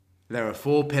There are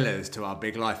 4 pillars to our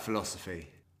big life philosophy.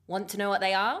 Want to know what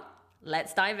they are?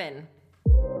 Let's dive in.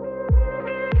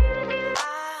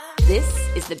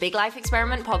 This is the Big Life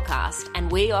Experiment podcast,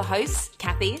 and we're your hosts,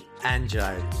 Kathy and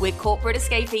Joe. We're corporate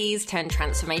escapees turned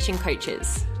transformation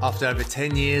coaches. After over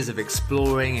 10 years of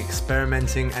exploring,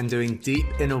 experimenting, and doing deep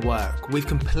inner work, we've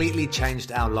completely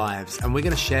changed our lives, and we're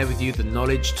going to share with you the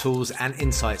knowledge, tools, and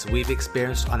insights we've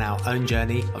experienced on our own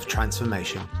journey of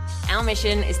transformation. Our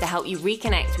mission is to help you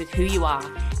reconnect with who you are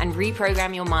and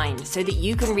reprogram your mind so that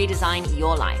you can redesign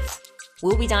your life.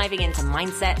 We'll be diving into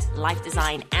mindset, life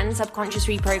design, and subconscious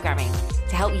reprogramming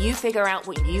to help you figure out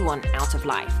what you want out of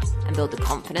life and build the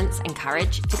confidence and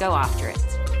courage to go after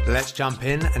it. Let's jump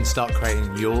in and start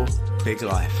creating your big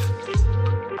life.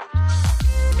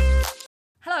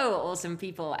 Hello, awesome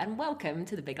people, and welcome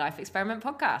to the Big Life Experiment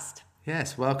podcast.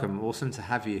 Yes, welcome. Awesome to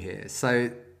have you here.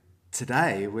 So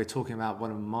today we're talking about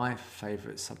one of my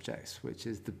favorite subjects, which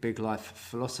is the big life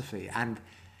philosophy. And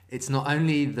it's not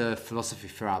only the philosophy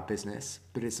for our business,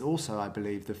 but it's also, I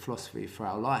believe, the philosophy for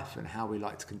our life and how we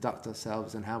like to conduct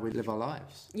ourselves and how we live our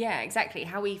lives. Yeah, exactly.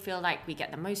 How we feel like we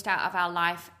get the most out of our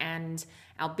life and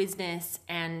our business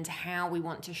and how we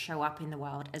want to show up in the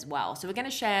world as well. So we're going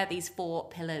to share these 4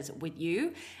 pillars with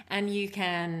you, and you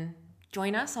can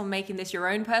join us on making this your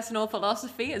own personal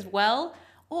philosophy as well,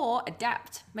 or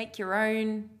adapt, make your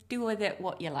own, do with it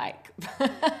what you like.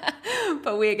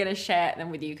 But we're going to share them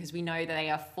with you because we know that they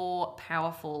are 4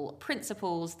 powerful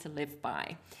principles to live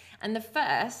by. And the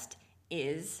first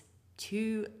is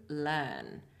to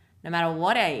learn. No matter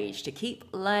what age, to keep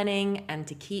learning and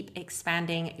to keep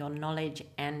expanding your knowledge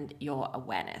and your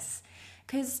awareness.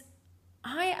 Because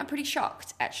I am pretty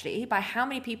shocked, actually, by how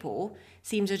many people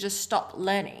seem to just stop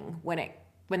learning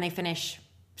when they finish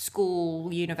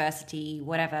school, university,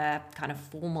 whatever kind of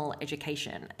formal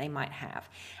education they might have.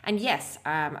 And yes,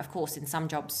 of course, in some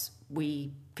jobs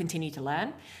we continue to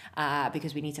learn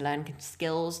because we need to learn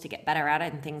skills to get better at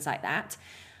it and things like that.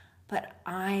 But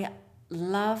I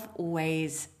love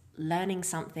always learning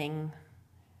something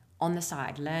on the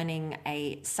side, learning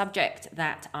a subject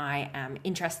that I am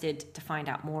interested to find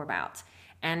out more about.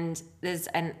 And there's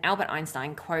an Albert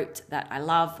Einstein quote that I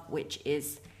love, which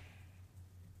is,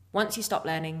 once you stop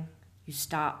learning, you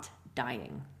start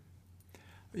dying.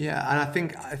 Yeah, and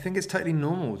I think it's totally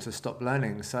normal to stop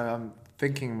learning. So I'm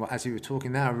thinking, as you were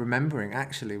talking now, remembering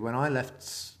actually when I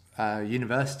left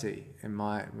university when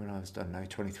I was,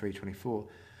 23, 24,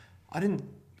 I didn't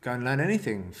go and learn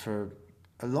anything for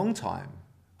a long time.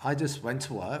 I just went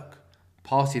to work,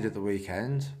 partied at the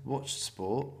weekend, watched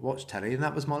sport, watched telly, and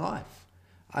that was my life.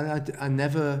 I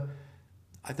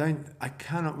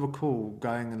cannot recall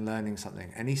going and learning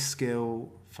something, any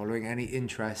skill, following any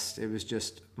interest. It was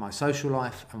just my social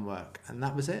life and work, and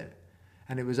that was it.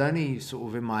 And it was only sort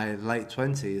of in my late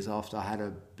 20s, after I had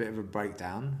a bit of a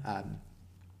breakdown,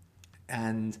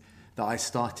 and that I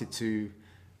started to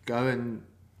go and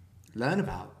learn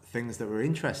about things that were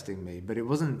interesting me. But it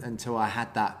wasn't until I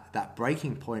had that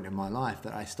breaking point in my life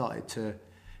that I started to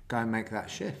go and make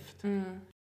that shift.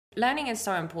 Learning is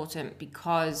so important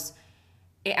because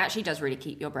it actually does really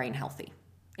keep your brain healthy.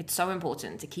 It's so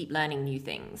important to keep learning new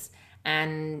things,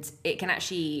 and it can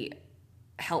actually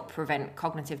help prevent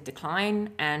cognitive decline,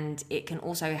 and it can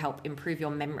also help improve your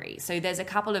memory. So there's a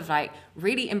couple of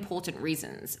really important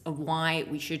reasons of why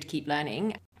we should keep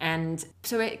learning. And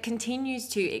so it continues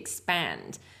to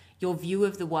expand your view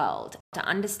of the world, to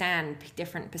understand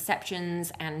different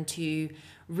perceptions and to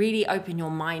really open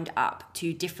your mind up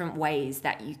to different ways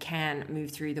that you can move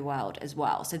through the world as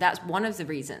well. So that's one of the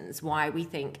reasons why we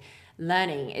think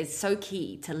learning is so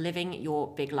key to living your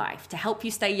big life, to help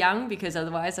you stay young, because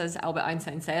otherwise, as Albert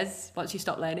Einstein says, once you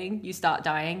stop learning, you start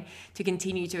dying, to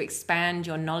continue to expand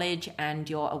your knowledge and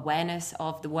your awareness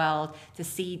of the world, to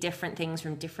see different things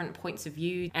from different points of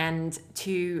view, and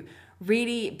to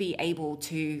really be able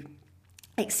to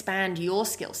expand your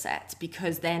skill set,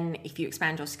 because then if you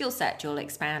expand your skill set, you'll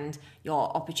expand your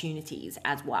opportunities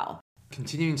as well.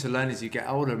 Continuing to learn as you get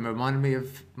older reminded me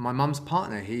of my mum's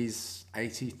partner. He's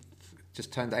 80,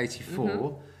 just turned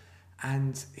 84,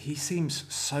 and he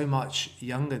seems so much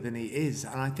younger than he is.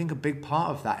 And I think a big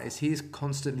part of that is he's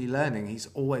constantly learning. He's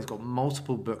always got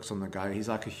multiple books on the go. He's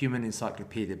like a human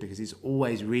encyclopedia because he's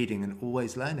always reading and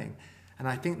always learning. And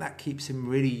I think that keeps him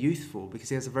really youthful because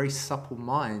he has a very supple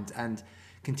mind and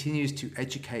continues to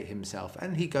educate himself.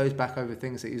 And he goes back over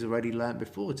things that he's already learned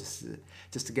before just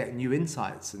to get new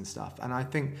insights and stuff. And I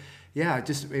think,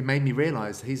 it made me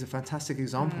realise he's a fantastic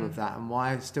example of that, and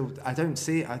why I don't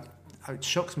see it. It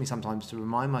shocks me sometimes to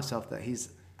remind myself that he's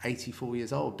 84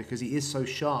 years old, because he is so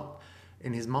sharp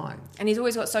in his mind. And he's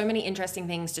always got so many interesting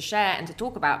things to share and to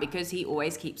talk about because he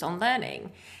always keeps on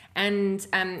learning. And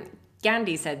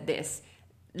Gandhi said this: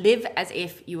 live as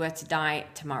if you were to die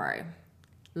tomorrow.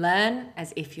 Learn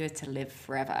as if you're to live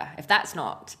forever. If that's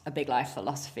not a big life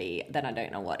philosophy, then I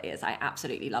don't know what is. I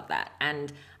absolutely love that.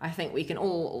 And I think we can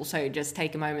all also just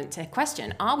take a moment to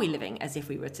question, are we living as if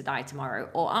we were to die tomorrow?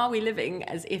 Or are we living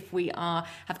as if we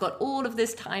have got all of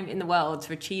this time in the world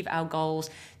to achieve our goals,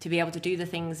 to be able to do the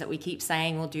things that we keep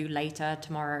saying we'll do later,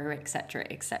 tomorrow, etc.,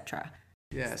 etc.?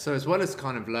 Yeah, so as well as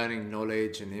kind of learning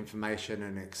knowledge and information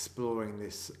and exploring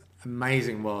this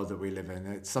amazing world that we live in,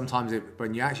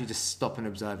 when you actually just stop and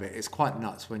observe it, it's quite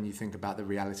nuts when you think about the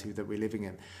reality that we're living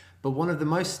in. But one of the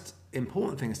most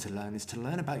important things to learn is to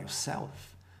learn about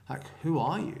yourself. Like, who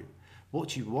are you? What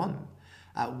do you want?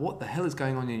 What the hell is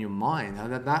going on in your mind?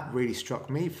 That really struck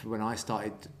me when I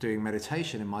started doing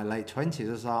meditation in my late 20s.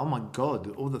 I was like, oh my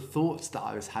God, all the thoughts that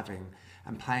I was having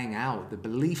and playing out, the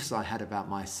beliefs I had about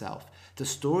myself, the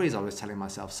stories I was telling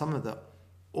myself, some of the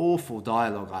awful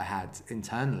dialogue I had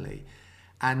internally.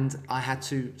 And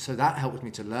so that helped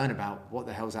me to learn about what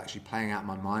the hell is actually playing out in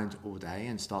my mind all day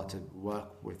and start to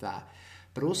work with that.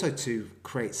 But also to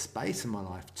create space in my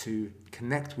life to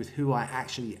connect with who I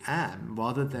actually am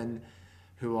rather than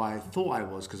who I thought I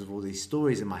was because of all these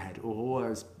stories in my head,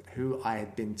 or who I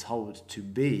had been told to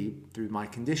be through my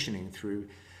conditioning, through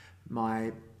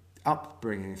my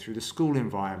upbringing, through the school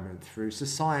environment, through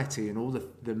society and all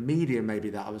the media maybe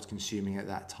that I was consuming at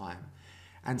that time.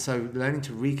 And so learning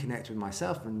to reconnect with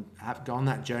myself and have gone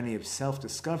that journey of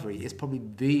self-discovery is probably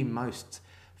the most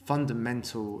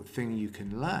fundamental thing you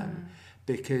can learn.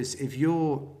 Because if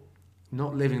you're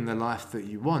not living the life that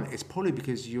you want, it's probably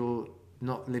because you're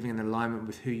not living in alignment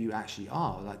with who you actually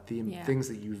are, like the things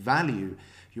that you value.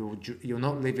 You're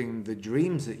not living the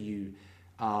dreams that you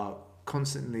are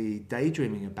constantly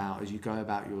daydreaming about as you go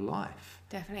about your life.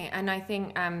 Definitely. And I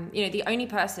think the only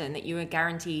person that you are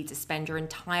guaranteed to spend your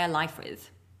entire life with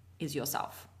is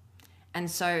yourself. And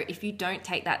so if you don't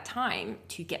take that time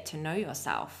to get to know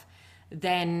yourself,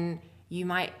 then you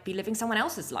might be living someone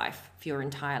else's life for your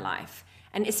entire life.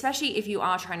 And especially if you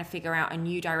are trying to figure out a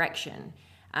new direction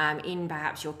in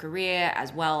perhaps your career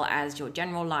as well as your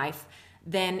general life,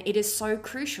 then it is so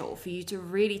crucial for you to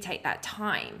really take that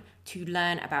time to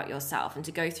learn about yourself and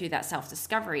to go through that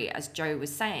self-discovery, as Joe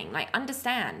was saying. Like,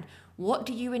 understand, what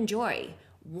do you enjoy?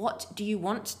 What do you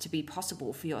want to be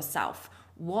possible for yourself?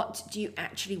 What do you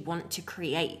actually want to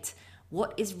create?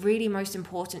 What is really most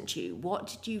important to you?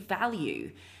 What do you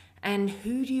value? And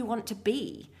who do you want to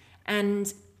be?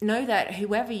 And know that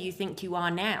whoever you think you are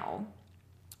now,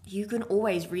 you can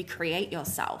always recreate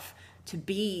yourself to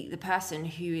be the person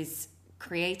who is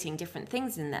creating different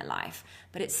things in their life.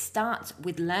 But it starts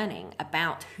with learning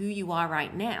about who you are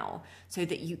right now so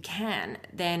that you can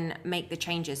then make the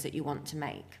changes that you want to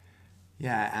make.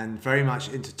 Yeah, and very much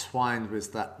intertwined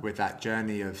with that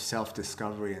journey of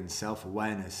self-discovery and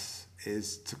self-awareness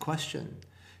is to question.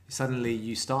 Suddenly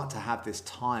you start to have this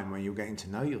time when you're getting to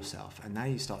know yourself, and now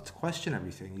you start to question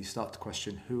everything. You start to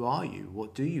question, who are you?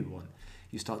 What do you want?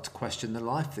 You start to question the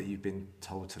life that you've been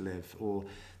told to live, or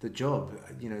the job.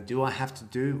 Do I have to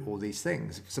do all these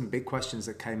things? Some big questions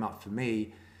that came up for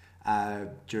me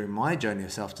during my journey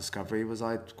of self-discovery was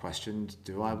I questioned,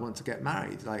 do I want to get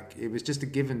married? Like, it was just a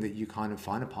given that you kind of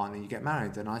find a partner, you get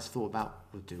married. And I thought about,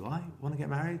 well, do I want to get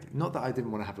married? Not that I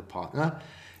didn't want to have a partner.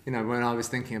 When I was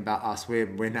thinking about us,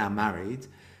 we're now married.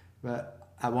 But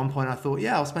at one point I thought,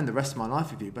 yeah, I'll spend the rest of my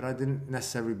life with you. But I didn't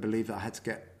necessarily believe that I had to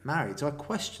get married. So I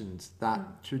questioned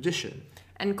that tradition.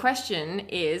 And question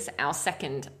is our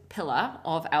second pillar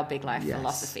of our big life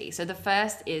philosophy. So the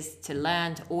first is to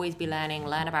learn, to always be learning,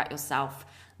 learn about yourself,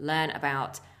 learn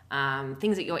about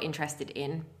things that you're interested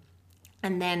in.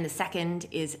 And then the second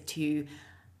is to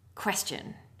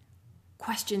question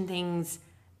things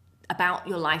about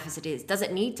your life as it is. Does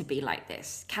it need to be like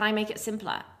this? Can I make it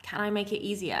simpler? Can I make it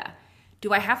easier?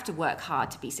 Do I have to work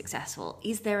hard to be successful?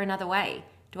 Is there another way?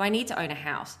 Do I need to own a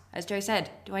house? As Joe said,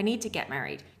 do I need to get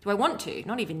married? Do I want to?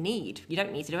 Not even need. You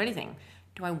don't need to do anything.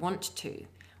 Do I want to?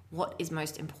 What is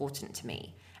most important to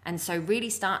me? And so really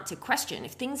start to question.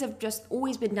 If things have just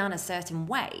always been done a certain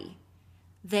way,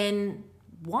 then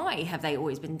why have they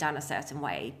always been done a certain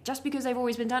way? Just because they've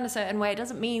always been done a certain way, it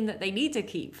doesn't mean that they need to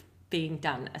keep being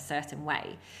done a certain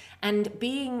way. And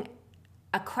being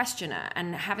a questioner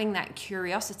and having that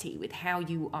curiosity with how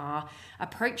you are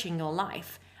approaching your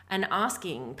life and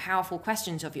asking powerful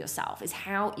questions of yourself is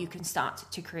how you can start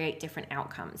to create different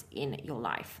outcomes in your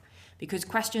life. Because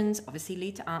questions obviously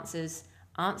lead to answers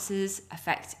Answers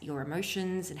affect your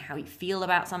emotions and how you feel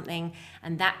about something,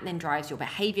 and that then drives your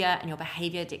behavior, and your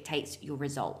behavior dictates your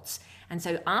results. And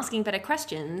so asking better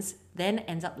questions then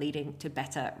ends up leading to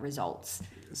better results.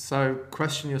 So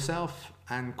question yourself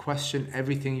and question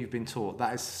everything you've been taught.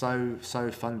 That is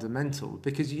so fundamental,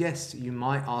 because yes, you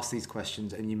might ask these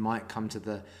questions and you might come to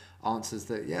the answers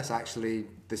that, yes, actually,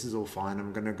 this is all fine.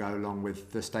 I'm going to go along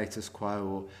with the status quo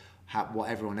or what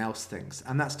everyone else thinks.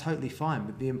 And that's totally fine.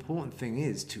 But the important thing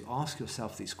is to ask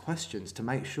yourself these questions to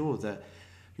make sure that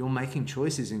you're making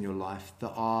choices in your life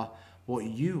that are what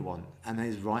you want and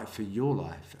is right for your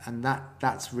life. And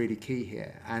that's really key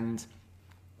here. And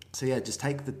so yeah, just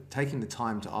taking the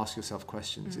time to ask yourself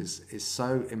questions is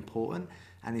so important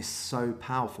and is so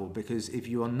powerful, because if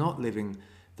you are not living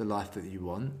the life that you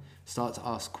want, start to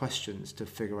ask questions to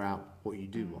figure out what you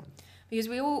do want. Because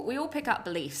we all pick up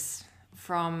beliefs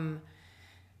from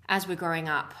as we're growing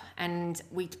up, and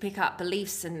we pick up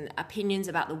beliefs and opinions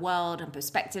about the world and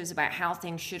perspectives about how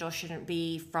things should or shouldn't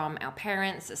be from our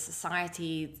parents, the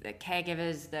society, the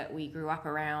caregivers that we grew up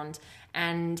around,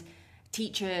 and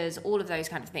teachers, all of those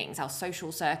kind of things, our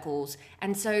social circles.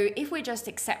 And so if we're just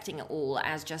accepting it all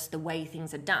as just the way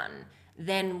things are done,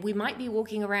 then we might be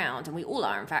walking around, and we all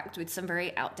are in fact, with some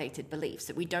very outdated beliefs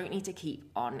that we don't need to keep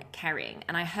on carrying.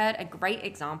 And I heard a great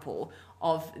example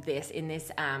of this in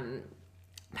this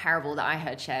parable that I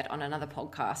heard shared on another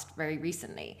podcast very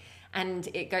recently. And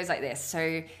it goes like this.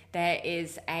 So there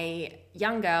is a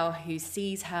young girl who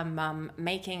sees her mum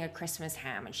making a Christmas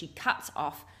ham, and she cuts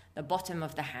off the bottom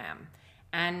of the ham.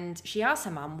 And she asked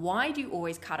her mum, why do you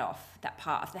always cut off that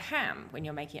part of the ham when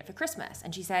you're making it for Christmas?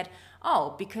 And she said,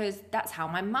 oh, because that's how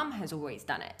my mum has always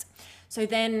done it. So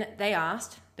then they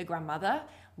asked the grandmother,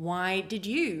 why did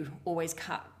you always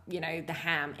cut, the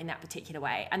ham in that particular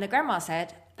way? And the grandma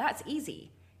said, that's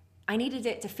easy. I needed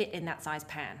it to fit in that size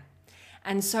pan.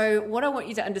 And so what I want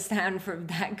you to understand from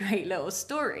that great little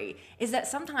story is that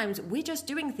sometimes we're just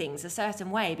doing things a certain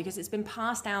way because it's been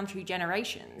passed down through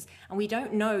generations, and we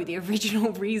don't know the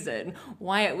original reason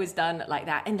why it was done like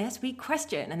that unless we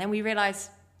question, and then we realize,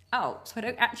 oh, so I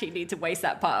don't actually need to waste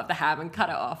that part of the ham and cut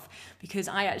it off because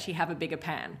I actually have a bigger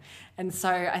pan. And so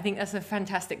I think that's a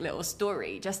fantastic little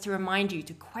story just to remind you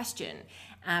to question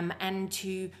and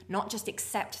to not just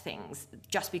accept things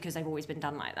just because they've always been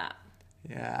done like that.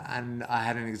 Yeah, and I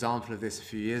had an example of this a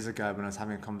few years ago when I was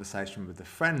having a conversation with a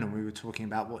friend, and we were talking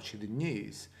about watching the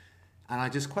news. And I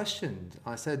just questioned.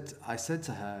 I said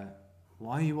to her,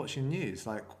 why are you watching news?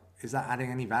 Like, is that adding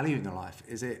any value in your life?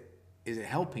 Is it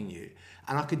helping you?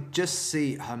 And I could just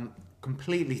see her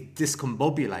completely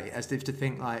discombobulate, as if to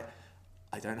think like,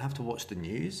 I don't have to watch the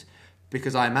news.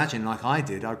 Because I imagine, like I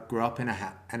did, I grew up in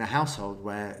a household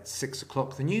where at 6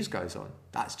 o'clock the news goes on.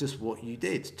 That's just what you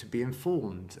did to be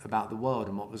informed about the world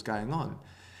and what was going on.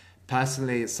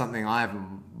 Personally, it's something I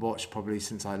haven't watched probably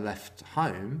since I left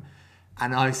home.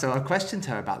 And so I questioned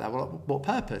her about that. Well, what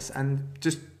purpose? And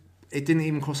just, it didn't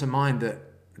even cross her mind that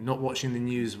not watching the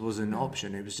news was an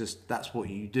option. It was just, that's what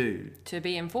you do. To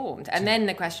be informed. And then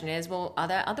the question is, well, are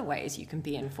there other ways you can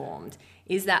be informed?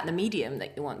 Is that the medium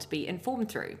that you want to be informed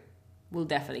through? We'll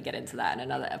definitely get into that in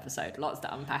another episode. Lots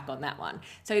to unpack on that one.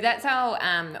 So that's how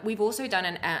we've also done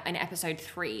an episode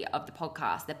 3 of the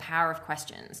podcast, The Power of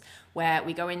Questions, where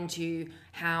we go into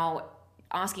how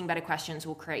asking better questions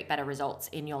will create better results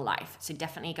in your life. So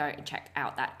definitely go and check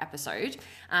out that episode.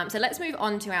 So let's move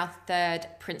on to our third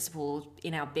principle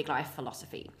in our big life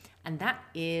philosophy, and that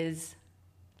is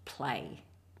play.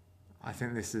 I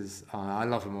think this is, I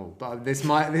love them all, but this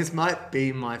might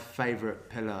be my favourite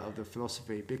pillar of the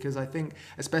philosophy, because I think,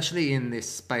 especially in this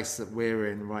space that we're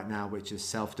in right now, which is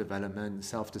self-development,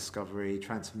 self-discovery,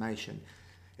 transformation,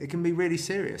 it can be really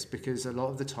serious, because a lot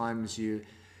of the times you're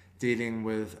dealing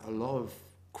with a lot of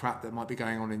crap that might be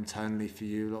going on internally for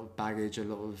you, a lot of baggage, a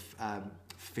lot of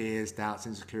fears, doubts,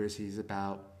 insecurities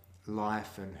about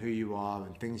life and who you are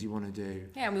and things you want to do.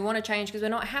 Yeah, and we want to change because we're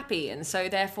not happy, and so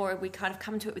therefore we kind of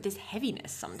come to it with this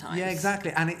heaviness sometimes. Yeah,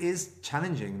 exactly. And it is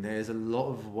challenging. There's a lot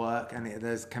of work, and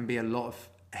there can be a lot of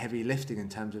heavy lifting in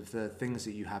terms of the things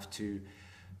that you have to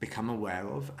become aware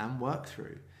of and work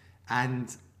through.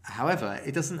 And however,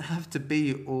 it doesn't have to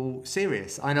be all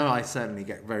serious. I know I certainly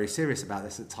get very serious about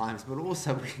this at times, but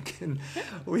also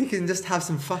we can just have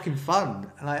some fucking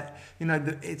fun. Like,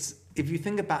 it's, if you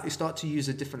think about, you start to use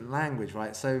a different language,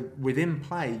 right? So within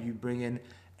play, you bring in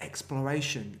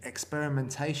exploration,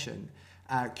 experimentation,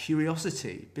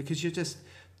 curiosity, because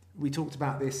we talked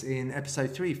about this in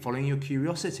episode 3, following your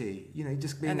curiosity,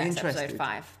 just being interested. Episode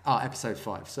 5. Oh, episode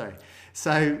 5, sorry.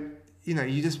 So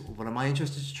you just, what am I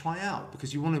interested to try out?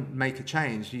 Because you want to make a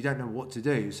change, you don't know what to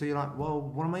do. So you're like, well,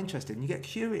 what am I interested in? You get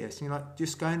curious and you're like,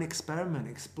 just go and experiment,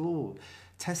 explore,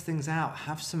 test things out,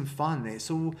 have some fun. It's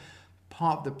all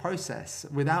part of the process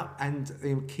and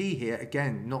the key here,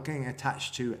 again, not getting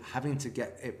attached to having to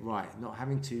get it right, not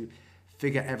having to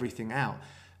figure everything out.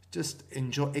 Just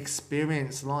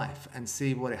experience life and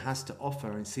see what it has to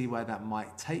offer and see where that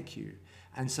might take you.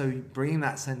 And so bringing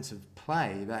that sense of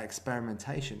play, that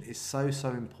experimentation is so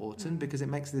important because it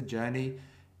makes the journey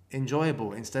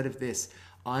enjoyable instead of this,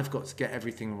 I've got to get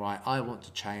everything right, I want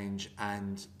to change,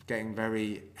 and getting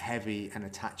very heavy and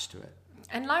attached to it.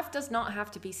 And life does not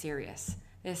have to be serious.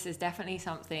 This is definitely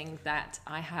something that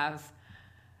I have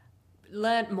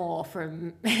learned more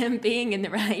from being in the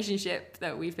relationship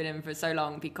that we've been in for so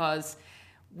long, because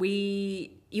you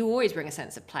always bring a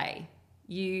sense of play.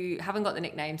 You haven't got the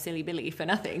nickname Silly Billy for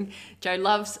nothing. Joe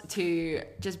loves to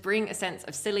just bring a sense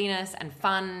of silliness and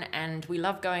fun, and we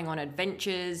love going on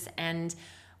adventures, and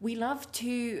we love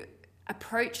to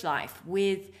approach life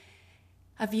with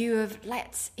a view of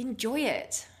let's enjoy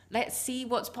it. Let's see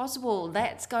what's possible.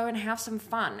 Let's go and have some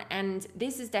fun. And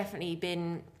this has definitely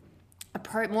been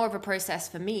more of a process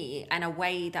for me, and a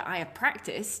way that I have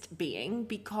practiced being,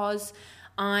 because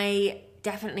I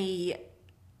definitely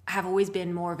have always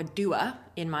been more of a doer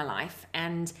in my life,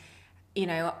 and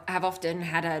have often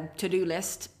had a to-do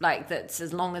list like that's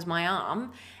as long as my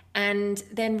arm, and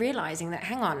then realizing that,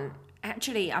 hang on,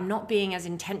 actually I'm not being as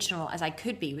intentional as I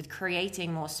could be with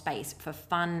creating more space for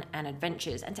fun and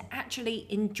adventures, and to actually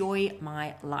enjoy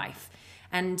my life.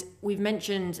 And we've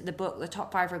mentioned the book, The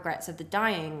Top 5 Regrets of the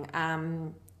Dying, a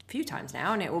few times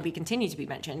now, and it will be continued to be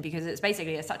mentioned because it's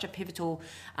basically such a pivotal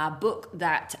book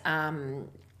that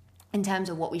in terms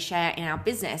of what we share in our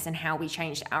business and how we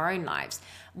changed our own lives.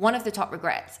 One of the top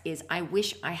regrets is, I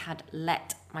wish I had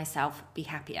let myself be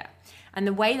happier. And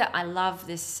the way that I love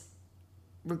this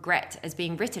regret as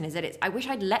being written is that it's, I wish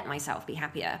I'd let myself be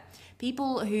happier.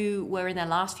 People who were in their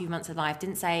last few months of life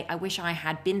didn't say, I wish I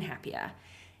had been happier.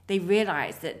 They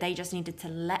realized that they just needed to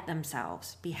let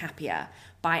themselves be happier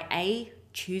by A,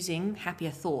 choosing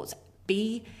happier thoughts,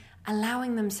 B,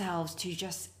 allowing themselves to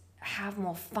just have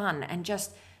more fun and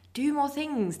just do more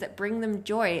things that bring them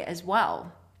joy as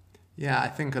well. Yeah, I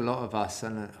think a lot of us,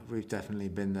 and we've definitely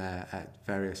been there at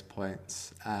various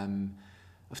points,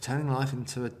 of turning life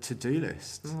into a to-do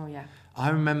list. Oh, yeah. I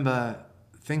remember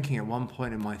thinking at one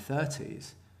point in my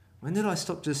 30s, when did I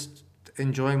stop just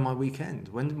enjoying my weekend?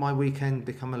 When did my weekend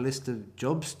become a list of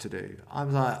jobs to do? I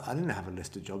was like, I didn't have a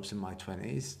list of jobs in my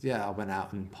 20s. Yeah, I went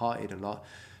out and partied a lot.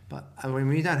 But when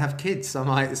we don't have kids, I'm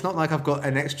like, it's not like I've got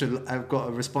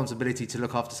a responsibility to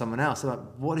look after someone else. I'm like,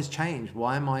 what has changed?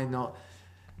 Why am I not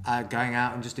going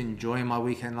out and just enjoying my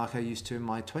weekend like I used to in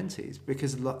my 20s?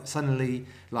 Because suddenly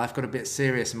life got a bit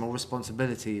serious and more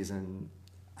responsibilities, and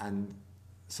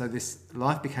so this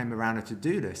life became around a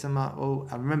to-do list. I'm like, well,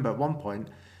 I remember at one point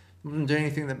I wasn't doing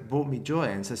anything that brought me joy,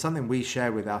 and so something we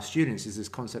share with our students is this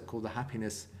concept called the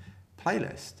happiness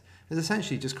playlist. It's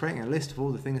essentially just creating a list of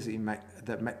all the things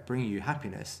that bring you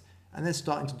happiness, and then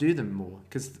starting to do them more.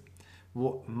 Because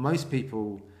what most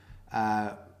people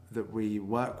that we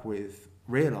work with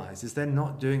realize is they're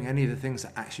not doing any of the things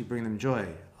that actually bring them joy.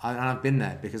 And I've been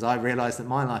there, because I realized that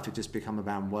my life had just become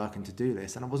about work and to-do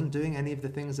lists, and I wasn't doing any of the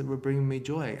things that were bringing me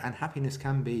joy. And happiness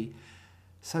can be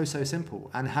so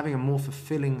simple, and having a more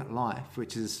fulfilling life,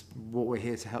 which is what we're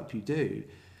here to help you do,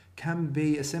 can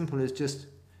be as simple as just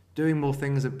doing more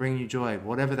things that bring you joy,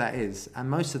 whatever that is. And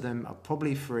most of them are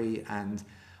probably free and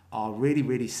are really,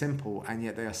 really simple, and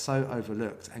yet they are so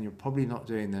overlooked, and you're probably not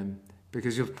doing them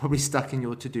because you're probably stuck in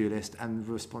your to-do list and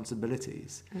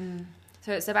responsibilities.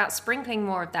 So it's about sprinkling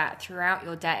more of that throughout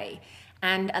your day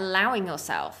and allowing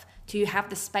yourself to have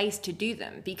the space to do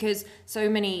them, because so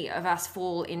many of us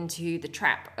fall into the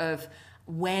trap of,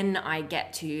 when I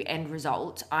get to end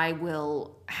result, I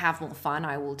will have more fun,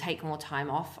 I will take more time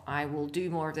off, I will do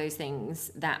more of those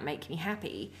things that make me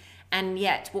happy. And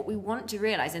yet what we want to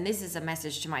realize, and this is a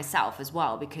message to myself as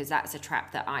well, because that's a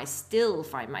trap that I still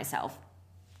find myself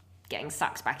getting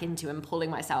sucked back into and pulling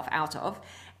myself out of.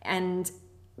 And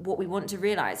what we want to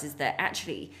realize is that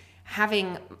actually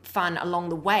having fun along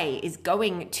the way is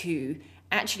going to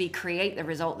actually create the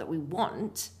result that we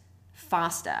want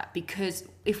faster. Because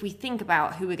if we think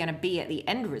about who we're going to be at the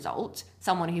end result,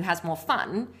 someone who has more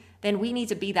fun, then we need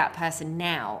to be that person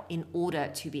now in order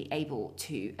to be able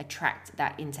to attract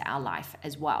that into our life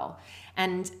as well.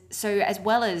 And so, as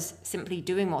well as simply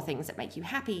doing more things that make you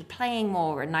happy, playing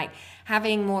more and like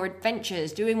having more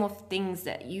adventures, doing more things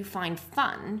that you find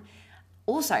fun,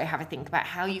 also have a think about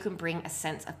how you can bring a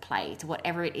sense of play to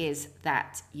whatever it is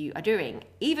that you are doing,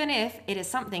 even if it is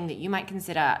something that you might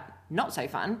consider not so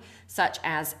fun, such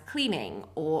as cleaning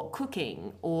or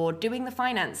cooking or doing the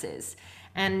finances.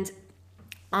 And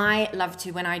I love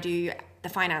to, when I do the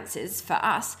finances for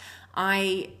us,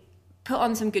 I put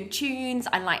on some good tunes,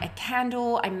 I light a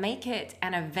candle, I make it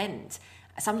an event.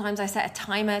 Sometimes I set a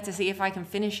timer to see if I can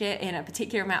finish it in a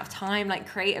particular amount of time, like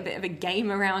create a bit of a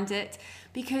game around it,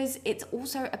 because it's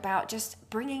also about just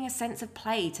bringing a sense of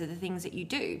play to the things that you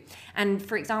do. And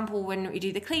for example, when we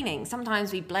do the cleaning,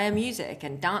 sometimes we blare music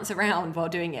and dance around while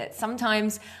doing it.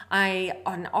 Sometimes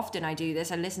often I do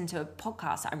this, I listen to a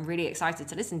podcast that I'm really excited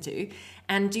to listen to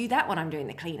and do that when I'm doing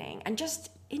the cleaning and just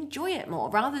enjoy it more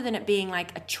rather than it being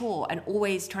like a chore and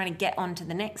always trying to get on to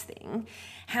the next thing.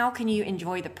 How can you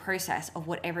enjoy the process of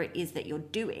whatever it is that you're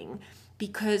doing?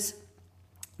 Because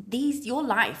your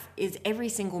life is every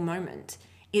single moment.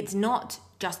 It's not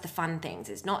just the fun things.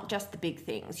 It's not just the big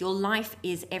things. Your life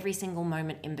is every single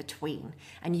moment in between.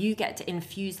 And you get to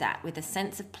infuse that with a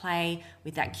sense of play,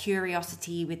 with that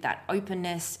curiosity, with that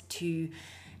openness to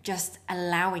just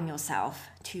allowing yourself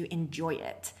to enjoy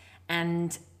it.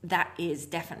 And that is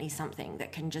definitely something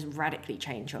that can just radically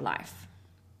change your life.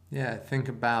 Yeah, think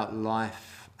about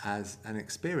life as an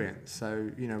experience. So,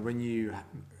 when you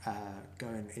go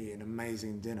and eat an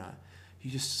amazing dinner, you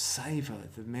just savor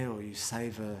the meal, you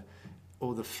savor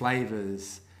all the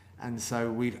flavors. And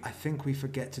so I think we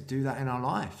forget to do that in our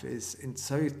life. It's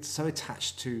so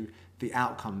attached to the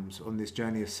outcomes on this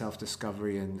journey of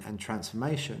self-discovery and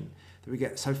transformation that we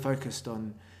get so focused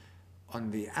on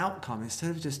the outcome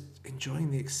instead of just enjoying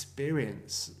the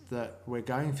experience that we're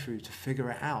going through to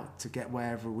figure it out, to get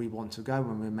wherever we want to go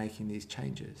when we're making these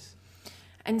changes.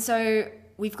 And so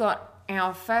we've got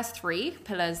our first 3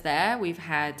 pillars there. We've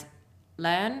had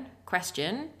learn,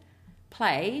 question,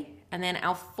 play, and then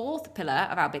our 4th pillar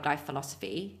of our Big Life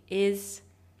philosophy is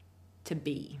to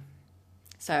be.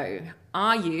 So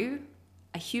are you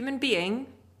a human being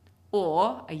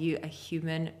or are you a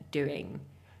human doing?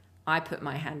 I put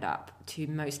my hand up to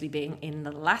mostly being in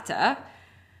the latter,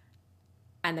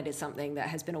 and that is something that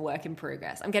has been a work in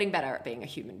progress. I'm getting better at being a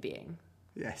human being.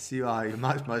 Yes, you are. You're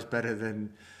much, much better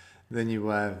than you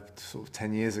were sort of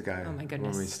 10 years ago. Oh my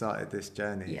goodness. When we started this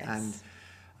journey. Yes. And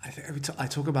I think I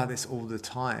talk about this all the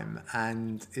time,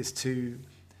 and it's to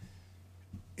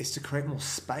create more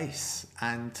space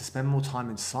and to spend more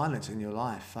time in silence in your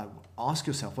life. Like, ask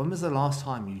yourself, when was the last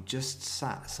time you just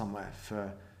sat somewhere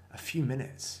for a few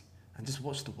minutes and just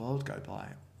watch the world go by?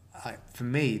 For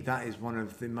me, that is one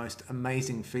of the most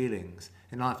amazing feelings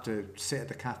in life, to sit at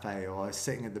the cafe, or I was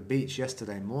sitting at the beach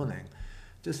yesterday morning,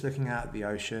 just looking out at the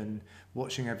ocean,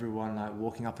 watching everyone like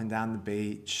walking up and down the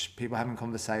beach, people having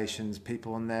conversations,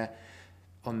 people on their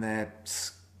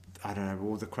I don't know,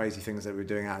 all the crazy things that we're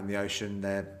doing out in the ocean,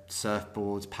 their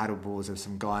surfboards, paddle boards, there's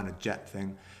some guy on a jet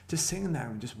thing, just sitting there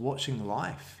and just watching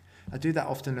life. I do that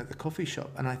often at the coffee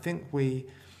shop, and I think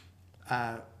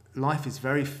life is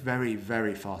very, very,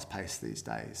 very fast-paced these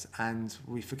days, and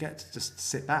we forget to just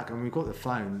sit back. And we've got the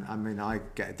phone. I mean, I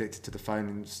get addicted to the phone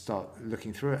and start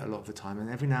looking through it a lot of the time, and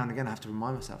every now and again I have to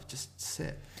remind myself, just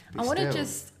sit. I want to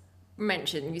just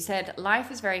mention, you said life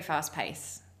is very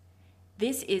fast-paced.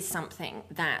 This is something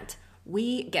that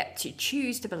we get to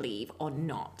choose to believe or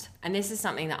not. And this is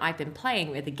something that I've been playing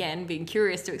with, again, being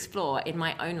curious to explore in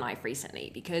my own life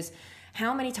recently, because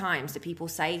how many times do people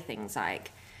say things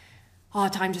like, oh,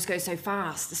 time just goes so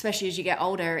fast, especially as you get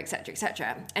older, etc.,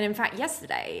 etc. And in fact,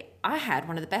 yesterday, I had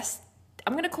one of the best,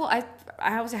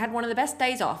 I also had one of the best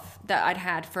days off that I'd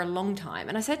had for a long time.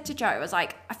 And I said to Joe, I was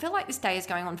like, I feel like this day is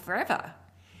going on forever.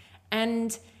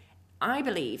 And I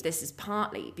believe this is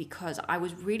partly because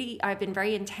I've been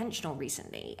very intentional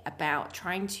recently about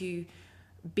trying to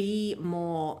be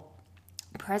more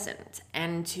present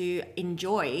and to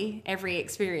enjoy every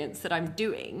experience that I'm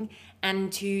doing,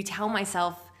 and to tell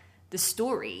myself the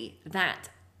story that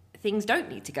things don't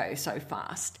need to go so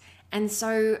fast. And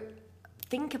so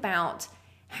think about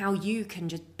how you can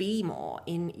just be more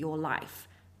in your life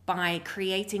by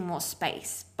creating more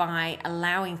space, by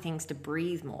allowing things to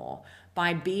breathe more,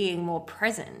 by being more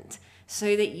present,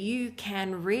 so that you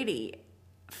can really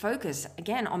focus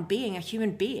again on being a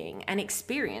human being and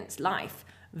experience life,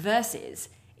 versus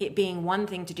it being one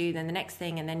thing to do, then the next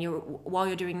thing, and then while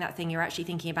you're doing that thing, you're actually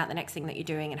thinking about the next thing that you're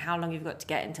doing and how long you've got to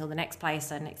get until the next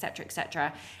place, and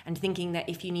etc., and thinking that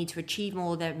if you need to achieve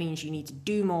more, that means you need to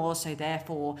do more, so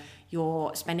therefore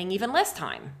you're spending even less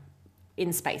time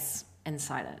in space and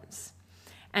silence.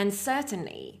 And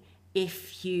certainly,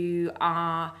 if you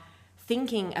are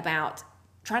thinking about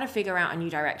trying to figure out a new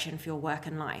direction for your work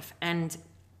and life, and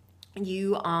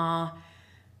you are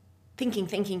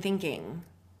thinking,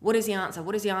 what is the answer?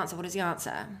 What is the answer? What is the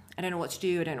answer? I don't know what to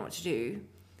do. I don't know what to do.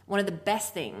 One of the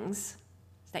best things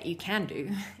that you can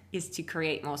do is to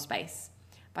create more space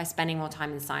by spending more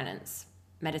time in silence,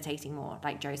 meditating more,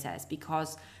 like Joe says,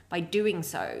 because by doing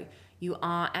so, you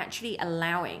are actually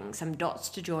allowing some dots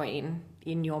to join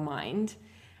in your mind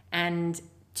and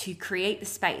to create the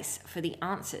space for the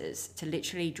answers to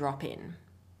literally drop in.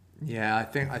 Yeah,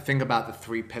 I think about the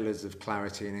 3 pillars of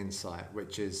clarity and insight,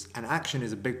 which is, and action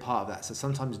is a big part of that. So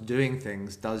sometimes doing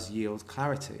things does yield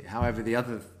clarity. However, the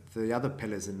other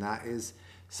pillars in that is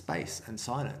space and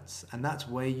silence. And that's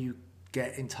where you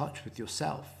get in touch with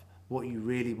yourself, what you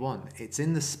really want. It's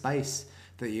in the space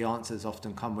that the answers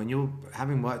often come. When you're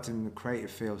having worked in the creative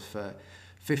field for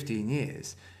 15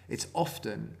 years, it's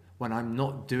often when I'm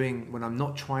not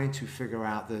trying to figure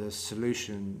out the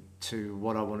solution to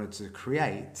what I wanted to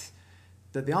create,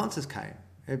 that the answers came.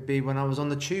 It'd be when I was on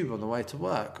the tube on the way to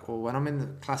work, or when I'm in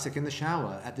the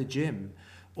shower, at the gym.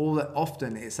 All that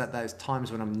often it's at those times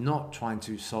when I'm not trying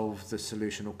to solve the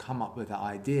solution or come up with that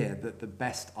idea that the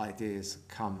best ideas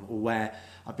come, or where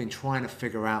I've been trying to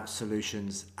figure out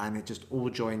solutions and it just all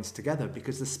joins together,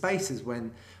 because the space is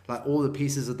when like all the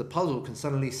pieces of the puzzle can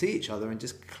suddenly see each other and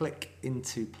just click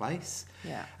into place.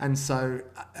 Yeah. And so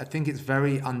I think it's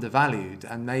very undervalued.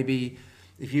 And maybe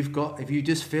if you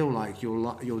just feel like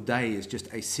your day is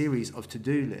just a series of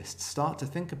to-do lists, start to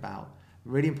think about,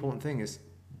 really important thing is,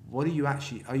 do you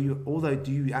actually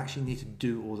need to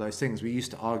do all those things? We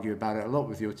used to argue about it a lot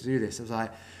with your to-do list. It was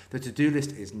like, the to-do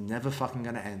list is never fucking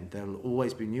going to end. There will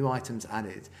always be new items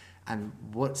added. And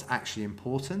what's actually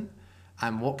important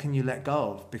and what can you let go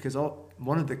of? Because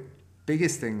one of the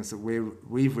biggest things that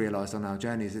we've realized on our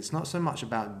journey is it's not so much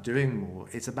about doing more.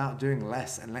 It's about doing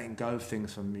less and letting go of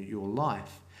things from your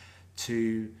life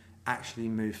to actually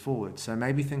move forward. So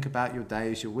maybe think about your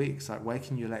days, your weeks, like where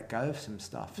can you let go of some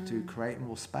stuff to create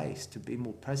more space, to be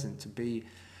more present, to be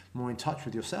more in touch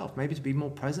with yourself, maybe to be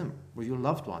more present with your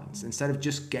loved ones instead of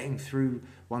just getting through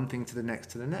one thing to the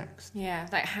next. Yeah,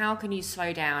 like how can you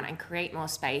slow down and create more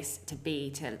space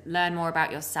to learn more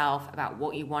about yourself, about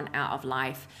what you want out of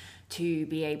life, to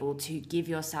be able to give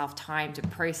yourself time to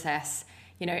process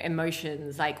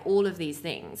emotions, like all of these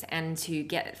things, and to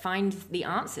find the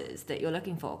answers that you're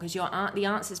looking for, because the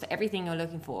answers for everything you're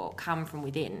looking for come from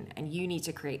within, and you need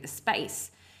to create the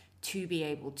space to be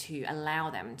able to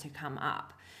allow them to come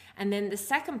up. And then the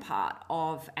second part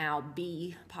of our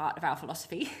B part of our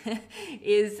philosophy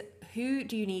is, who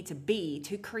do you need to be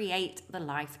to create the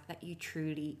life that you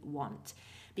truly want?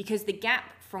 Because the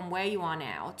gap from where you are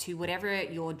now to whatever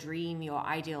your dream, your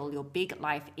ideal, your big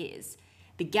life is,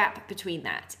 the gap between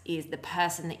that is the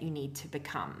person that you need to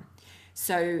become.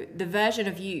 So the version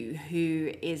of you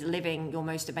who is living your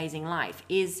most amazing life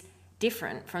is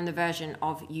different from the version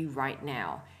of you right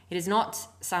now. It is not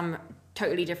some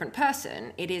totally different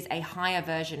person. It is a higher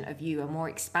version of you, a more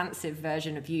expansive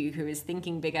version of you who is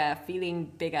thinking bigger, feeling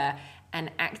bigger,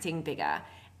 and acting bigger.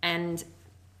 And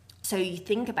so you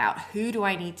think about, who do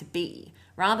I need to be?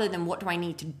 Rather than what do I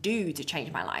need to do to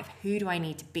change my life? Who do I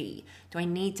need to be? Do I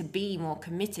need to be more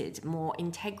committed, more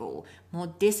integral, more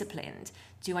disciplined?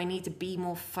 Do I need to be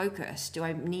more focused? Do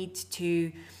I need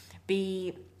to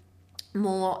be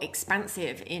more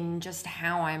expansive in just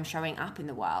how I am showing up in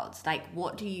the world? Like,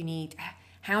 what do you need?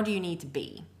 How do you need to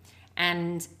be?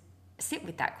 And sit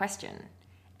with that question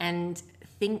and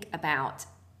think about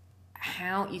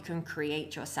how you can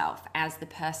create yourself as the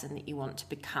person that you want to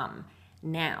become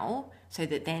now, so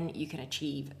that then you can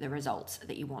achieve the results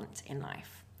that you want in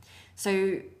life.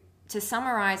 So to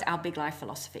summarize our big life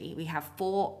philosophy, we have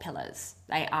 4 pillars.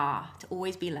 They are to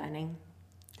always be learning,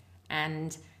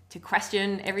 and to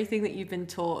question everything that you've been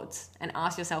taught and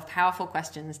ask yourself powerful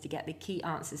questions to get the key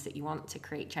answers that you want to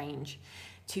create change.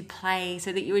 To play,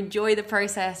 so that you enjoy the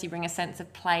process, you bring a sense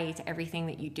of play to everything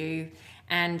that you do,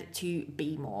 and to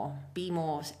be more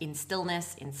in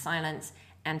stillness, in silence,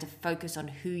 and to focus on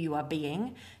who you are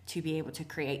being to be able to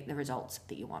create the results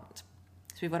that you want.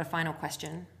 So we've got a final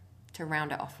question to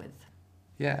round it off with.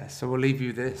 Yeah, so we'll leave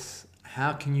you this.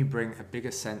 How can you bring a bigger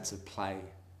sense of play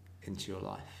into your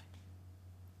life?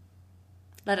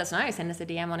 Let us know. Send us a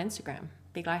DM on Instagram,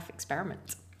 Big Life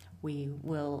Experiment. We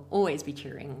will always be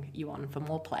cheering you on for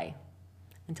more play.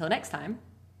 Until next time.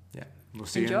 Yeah, we'll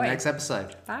see you in the next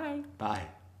episode. Bye. Bye.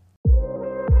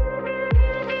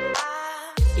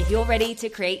 If you're ready to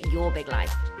create your big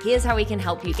life, here's how we can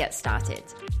help you get started.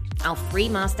 Our free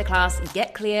masterclass,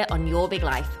 Get Clear on Your Big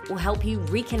Life, will help you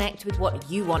reconnect with what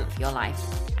you want for your life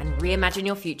and reimagine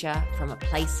your future from a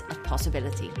place of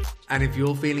possibility. And if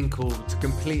you're feeling called to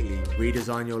completely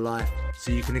redesign your life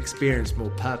so you can experience more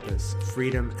purpose,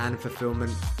 freedom, and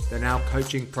fulfillment, then our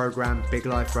coaching program, Big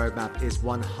Life Roadmap, is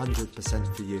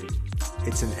 100% for you.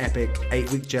 It's an epic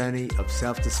 8-week journey of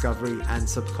self-discovery and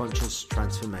subconscious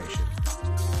transformation.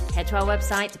 Head to our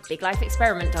website,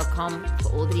 biglifeexperiment.com, for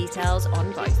all the details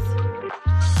on both.